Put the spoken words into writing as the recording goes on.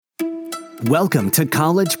Welcome to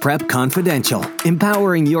College Prep Confidential,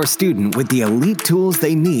 empowering your student with the elite tools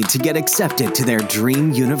they need to get accepted to their dream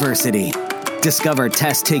university. Discover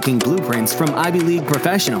test-taking blueprints from Ivy League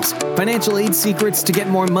professionals, financial aid secrets to get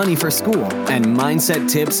more money for school, and mindset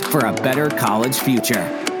tips for a better college future.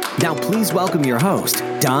 Now please welcome your host,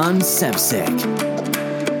 Don Sevcik.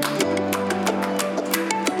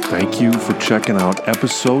 Thank you for checking out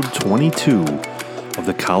episode 22 of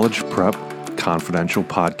the College Prep Confidential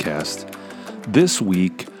podcast. This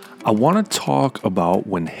week, I want to talk about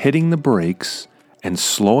when hitting the brakes and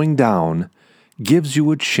slowing down gives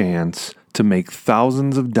you a chance to make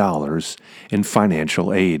thousands of dollars in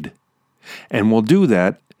financial aid. And we'll do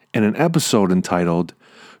that in an episode entitled,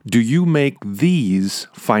 Do You Make These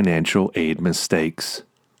Financial Aid Mistakes?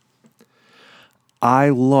 I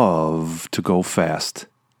love to go fast,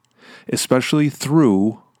 especially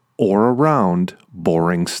through or around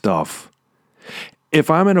boring stuff. If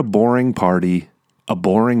I'm in a boring party, a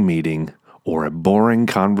boring meeting, or a boring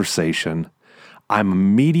conversation, I'm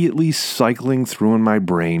immediately cycling through in my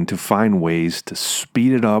brain to find ways to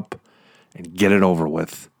speed it up and get it over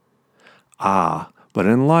with. But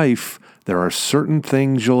in life, there are certain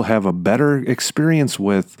things you'll have a better experience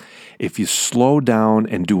with if you slow down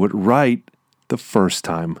and do it right the first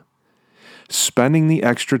time. Spending the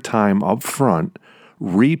extra time up front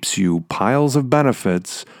reaps you piles of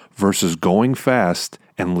benefits versus going fast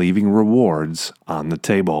and leaving rewards on the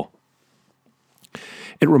table.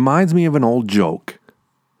 It reminds me of an old joke.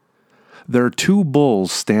 There are two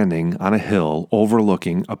bulls standing on a hill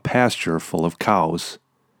overlooking a pasture full of cows.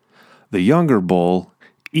 The younger bull,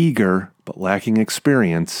 eager but lacking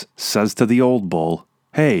experience, says to the old bull,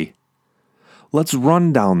 "Hey, let's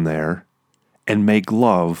run down there and make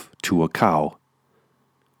love to a cow."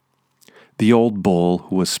 The old bull,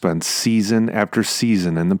 who has spent season after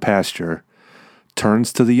season in the pasture,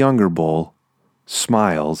 turns to the younger bull,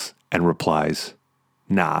 smiles, and replies,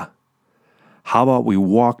 "Nah, how about we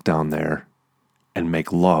walk down there and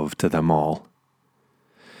make love to them all?"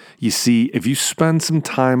 You see, if you spend some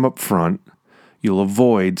time up front, you'll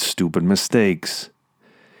avoid stupid mistakes.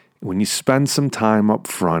 When you spend some time up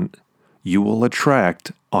front, you will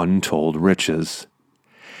attract untold riches.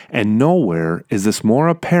 And nowhere is this more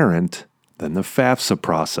apparent than the FAFSA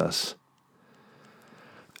process.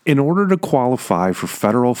 In order to qualify for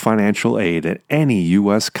federal financial aid at any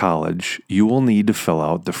U.S. college, you will need to fill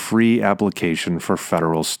out the free application for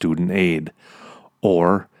federal student aid,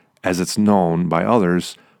 or, as it's known by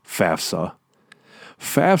others, FAFSA.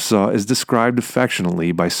 FAFSA is described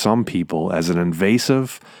affectionately by some people as an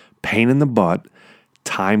invasive, pain-in-the-butt,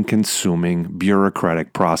 time-consuming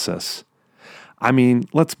bureaucratic process. I mean,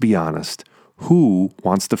 let's be honest. Who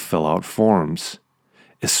wants to fill out forms?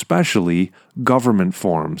 Especially government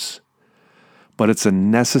forms. But it's a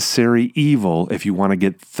necessary evil if you want to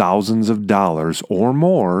get thousands of dollars or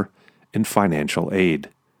more in financial aid.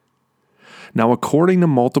 Now, according to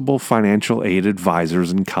multiple financial aid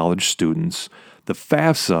advisors and college students, the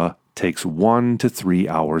FAFSA takes 1 to 3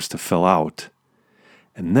 hours to fill out.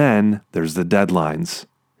 And then there's the deadlines.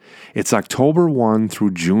 It's October 1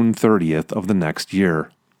 through June 30th of the next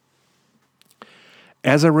year.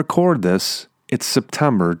 As I record this, it's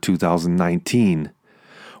September 2019,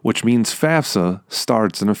 which means FAFSA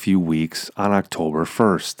starts in a few weeks on October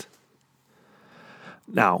 1st.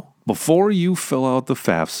 Now, before you fill out the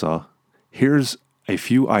FAFSA, here's a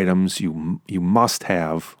few items you must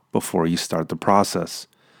have before you start the process.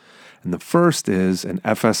 And the first is an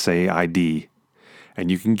FSA ID, and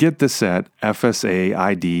you can get this at fsaid.ed.gov.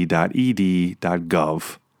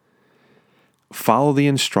 Follow the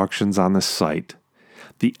instructions on the site.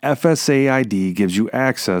 The FSA ID gives you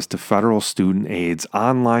access to federal student aid's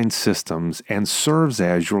online systems and serves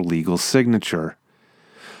as your legal signature.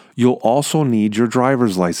 You'll also need your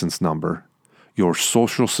driver's license number, your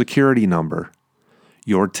social security number,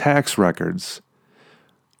 your tax records,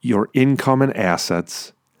 your income and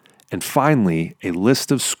assets, and finally, a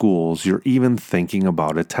list of schools you're even thinking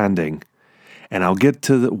about attending. And I'll get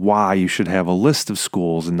to why you should have a list of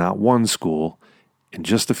schools and not one school in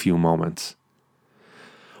just a few moments.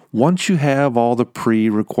 Once you have all the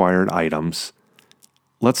pre-required items,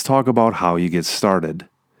 let's talk about how you get started.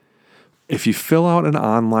 If you fill out an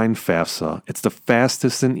online FAFSA, it's the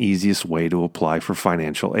fastest and easiest way to apply for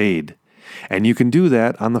financial aid. And you can do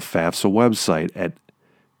that on the FAFSA website at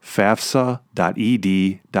fafsa.ed.gov.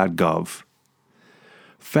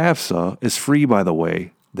 FAFSA is free, by the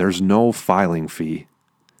way. There's no filing fee.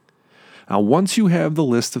 Now, once you have the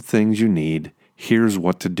list of things you need, here's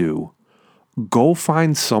what to do. Go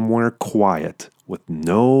find somewhere quiet with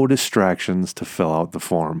no distractions to fill out the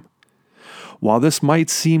form. While this might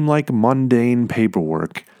seem like mundane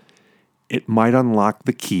paperwork, it might unlock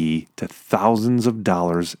the key to thousands of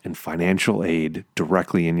dollars in financial aid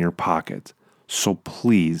directly in your pocket. So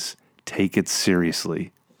please take it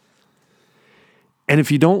seriously. And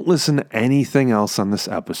if you don't listen to anything else on this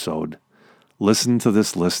episode, listen to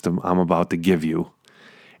this list I'm about to give you.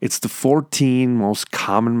 It's the 14 most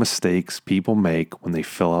common mistakes people make when they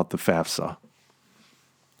fill out the FAFSA.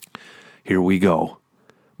 Here we go.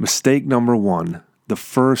 Mistake number 1, the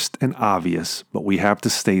first and obvious, but we have to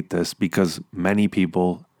state this because many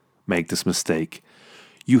people make this mistake.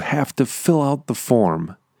 You have to fill out the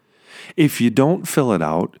form. If you don't fill it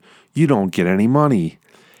out, you don't get any money.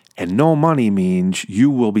 And no money means you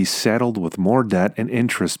will be saddled with more debt and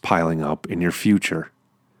interest piling up in your future.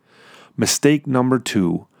 Mistake number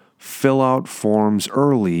 2, fill out forms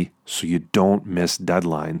early so you don't miss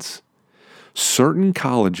deadlines. Certain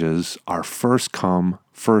colleges are first come,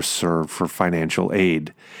 first served for financial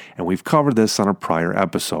aid, and we've covered this on a prior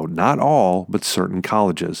episode. Not all, but certain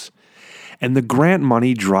colleges. And the grant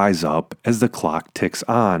money dries up as the clock ticks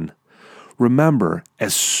on. Remember,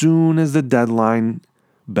 as soon as the deadline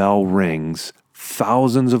bell rings,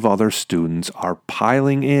 thousands of other students are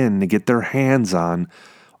piling in to get their hands on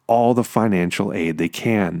all the financial aid they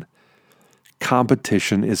can.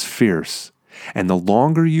 Competition is fierce, and the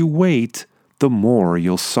longer you wait, the more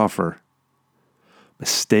you'll suffer.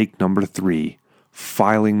 Mistake number 3,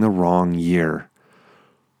 filing the wrong year.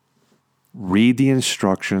 Read the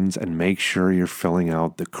instructions and make sure you're filling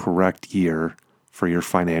out the correct year for your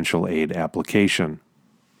financial aid application.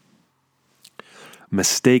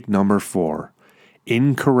 Mistake number 4,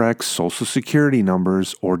 incorrect Social Security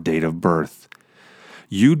numbers or date of birth.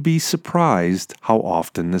 You'd be surprised how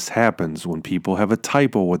often this happens when people have a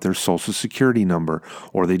typo with their Social Security number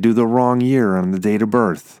or they do the wrong year on the date of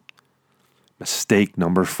birth. Mistake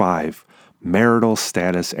number 5, marital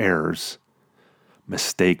status errors.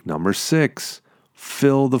 Mistake number 6,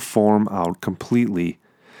 fill the form out completely.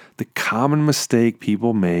 The common mistake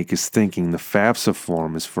people make is thinking the FAFSA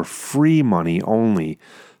form is for free money only,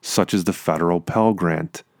 such as the federal Pell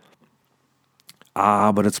Grant.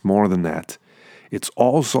 But it's more than that. It's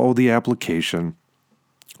also the application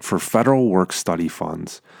for federal work-study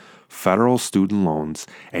funds, federal student loans,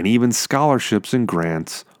 and even scholarships and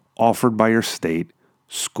grants offered by your state,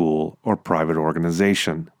 school, or private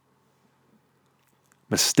organization.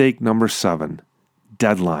 Mistake number 7,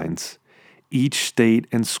 deadlines. Each state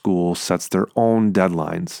and school sets their own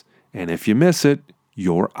deadlines, and if you miss it,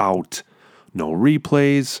 you're out. No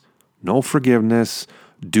replays, no forgiveness,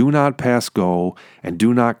 do not pass go, and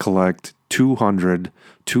do not collect $200,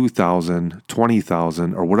 $2,000,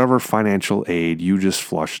 $20,000, or whatever financial aid you just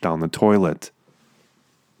flushed down the toilet.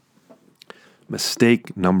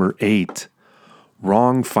 Mistake number 8,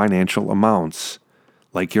 wrong financial amounts,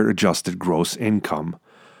 like your adjusted gross income.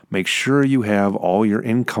 Make sure you have all your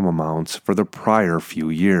income amounts for the prior few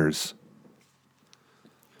years.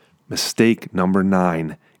 Mistake number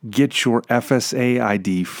 9, get your FSA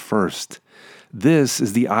ID first. This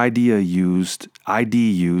is the ID used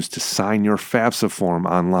to sign your FAFSA form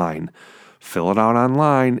online. Fill it out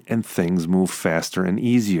online and things move faster and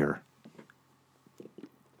easier.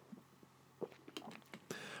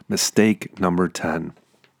 Mistake number 10.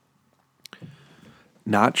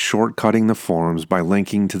 Not shortcutting the forms by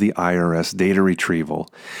linking to the IRS data retrieval.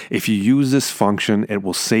 If you use this function, it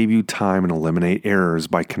will save you time and eliminate errors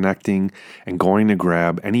by connecting and going to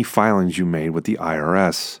grab any filings you made with the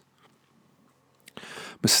IRS.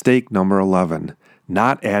 Mistake number 11,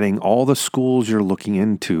 not adding all the schools you're looking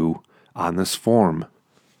into on this form.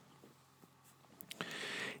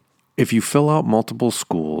 If you fill out multiple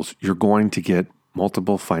schools, you're going to get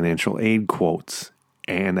multiple financial aid quotes.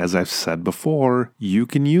 And as I've said before, you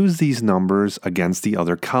can use these numbers against the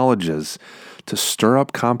other colleges to stir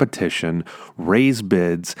up competition, raise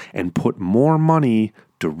bids, and put more money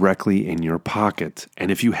directly in your pocket.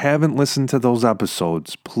 And if you haven't listened to those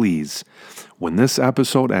episodes, please, when this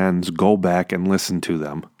episode ends, go back and listen to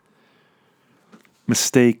them.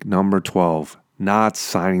 Mistake number 12, not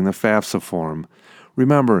signing the FAFSA form.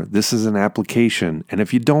 Remember, this is an application, and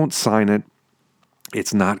if you don't sign it,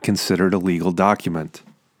 it's not considered a legal document.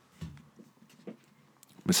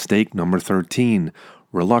 Mistake number 13,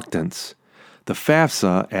 reluctance. The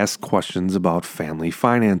FAFSA asks questions about family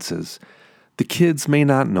finances. The kids may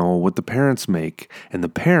not know what the parents make, and the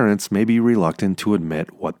parents may be reluctant to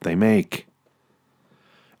admit what they make.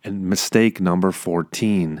 And mistake number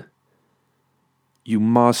 14, you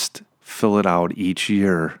must fill it out each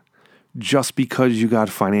year. Just because you got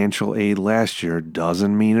financial aid last year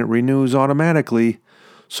doesn't mean it renews automatically.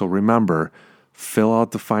 So remember, fill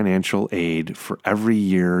out the financial aid for every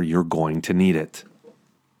year you're going to need it.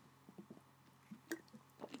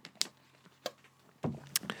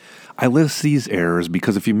 I list these errors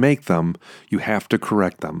because if you make them, you have to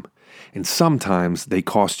correct them. And sometimes they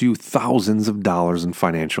cost you thousands of dollars in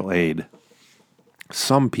financial aid.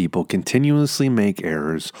 Some people continuously make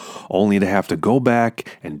errors only to have to go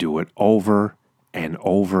back and do it over and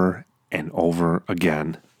over and over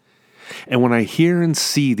again. And when I hear and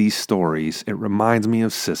see these stories, it reminds me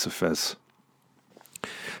of Sisyphus.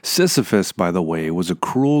 Sisyphus, by the way, was a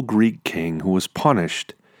cruel Greek king who was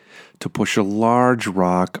punished to push a large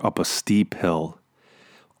rock up a steep hill,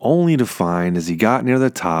 only to find as he got near the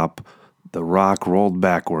top, the rock rolled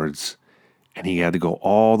backwards, and he had to go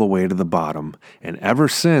all the way to the bottom. And ever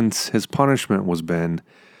since, his punishment was been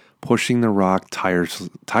pushing the rock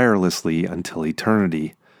tirelessly until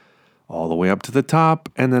eternity, all the way up to the top,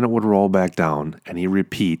 and then it would roll back down, and he'd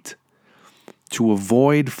repeat. To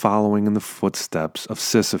avoid following in the footsteps of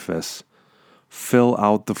Sisyphus, fill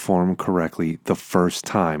out the form correctly the first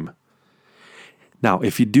time. Now,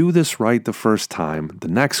 if you do this right the first time, the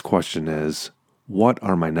next question is, what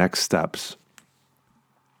are my next steps?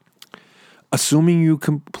 Assuming you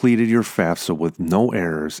completed your FAFSA with no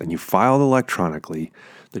errors and you filed electronically,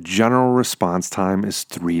 the general response time is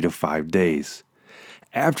 3 to 5 days.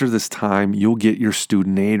 After this time, you'll get your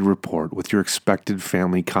student aid report with your expected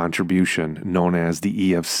family contribution, known as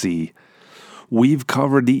the EFC. We've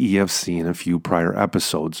covered the EFC in a few prior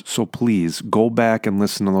episodes, so please go back and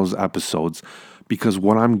listen to those episodes because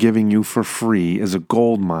what I'm giving you for free is a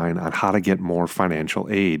gold mine on how to get more financial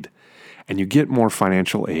aid. And you get more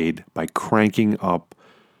financial aid by cranking up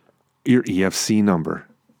your EFC number.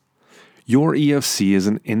 Your EFC is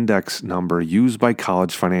an index number used by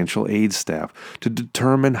college financial aid staff to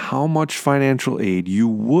determine how much financial aid you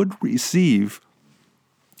would receive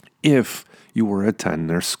if you were to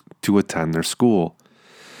attend their school.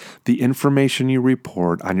 The information you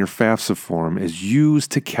report on your FAFSA form is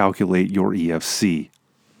used to calculate your EFC.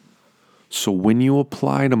 So when you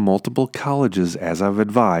apply to multiple colleges, as I've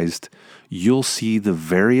advised, you'll see the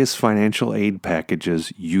various financial aid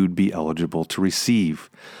packages you'd be eligible to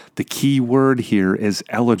receive. The key word here is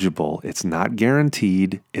eligible. It's not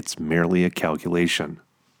guaranteed. It's merely a calculation.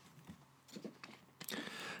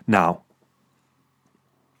 Now,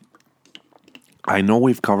 I know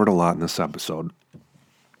we've covered a lot in this episode.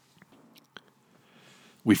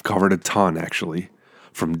 We've covered a ton, actually.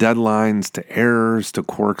 From deadlines to errors to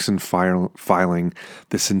quirks in filing,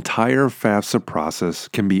 this entire FAFSA process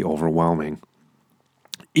can be overwhelming.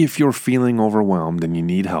 If you're feeling overwhelmed and you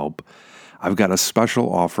need help, I've got a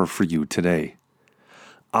special offer for you today.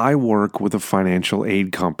 I work with a financial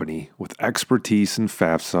aid company with expertise in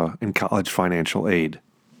FAFSA and college financial aid.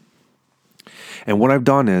 And what I've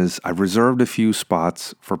done is I've reserved a few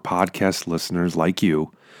spots for podcast listeners like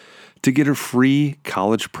you to get a free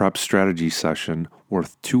college prep strategy session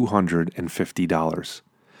worth $250.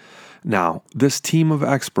 Now, this team of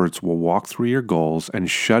experts will walk through your goals and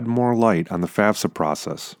shed more light on the FAFSA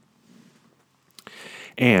process.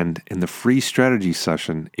 And in the free strategy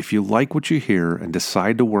session, if you like what you hear and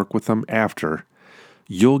decide to work with them after,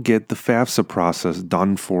 you'll get the FAFSA process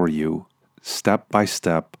done for you, step by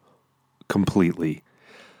step, completely.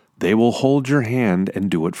 They will hold your hand and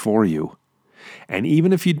do it for you. And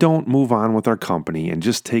even if you don't move on with our company and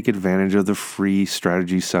just take advantage of the free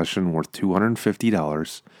strategy session worth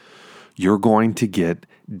 $250, you're going to get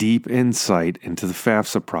deep insight into the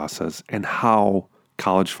FAFSA process and how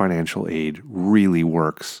college financial aid really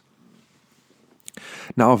works.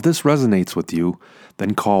 Now, if this resonates with you,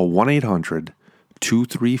 then call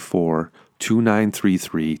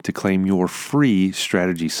 1-800-234-2933 to claim your free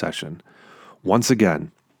strategy session. Once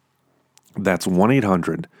again, that's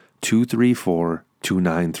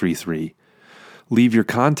 1-800-234-2933. Leave your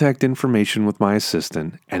contact information with my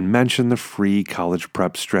assistant and mention the free college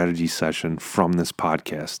prep strategy session from this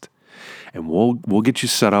podcast, and we'll get you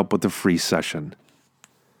set up with the free session.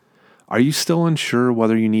 Are you still unsure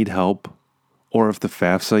whether you need help or if the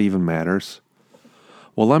FAFSA even matters?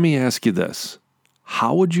 Well, let me ask you this.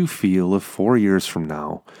 How would you feel if 4 years from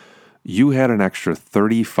now you had an extra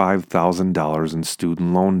 $35,000 in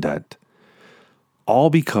student loan debt? All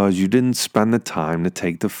because you didn't spend the time to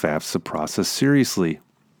take the FAFSA process seriously.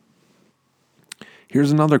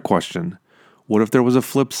 Here's another question. What if there was a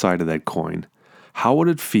flip side of that coin? How would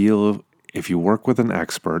it feel if you work with an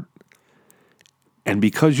expert, and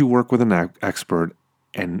because you work with an expert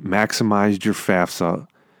and maximized your FAFSA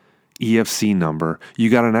EFC number, you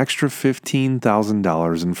got an extra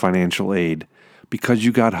 $15,000 in financial aid because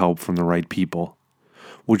you got help from the right people?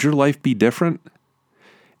 Would your life be different?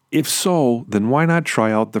 If so, then why not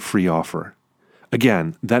try out the free offer?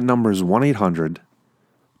 Again, that number is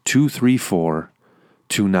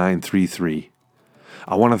 1-800-234-2933.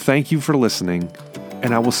 I want to thank you for listening,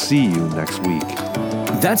 and I will see you next week.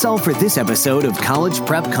 That's all for this episode of College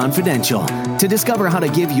Prep Confidential. To discover how to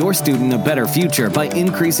give your student a better future by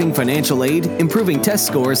increasing financial aid, improving test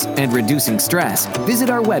scores, and reducing stress, visit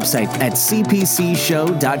our website at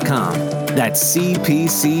cpcshow.com. That's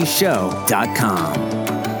cpcshow.com.